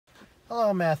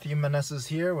Hello, Matthew Meneses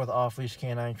here with Off Leash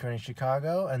K9 Training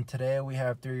Chicago, and today we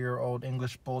have 3-year-old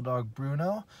English Bulldog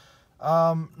Bruno.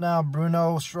 Now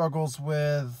Bruno struggles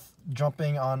with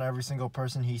jumping on every single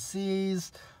person he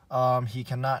sees. He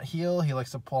cannot heel. He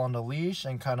likes to pull on the leash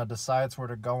and kind of decides where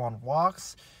to go on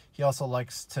walks. He also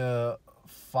likes to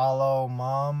follow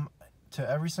mom to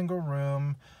every single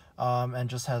room. And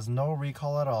just has no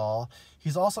recall at all.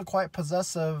 He's also quite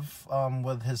possessive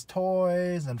with his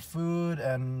toys and food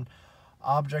and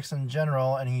objects in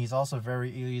general, and he's also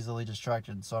very easily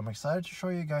distracted. So I'm excited to show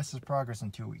you guys his progress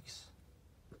in 2 weeks.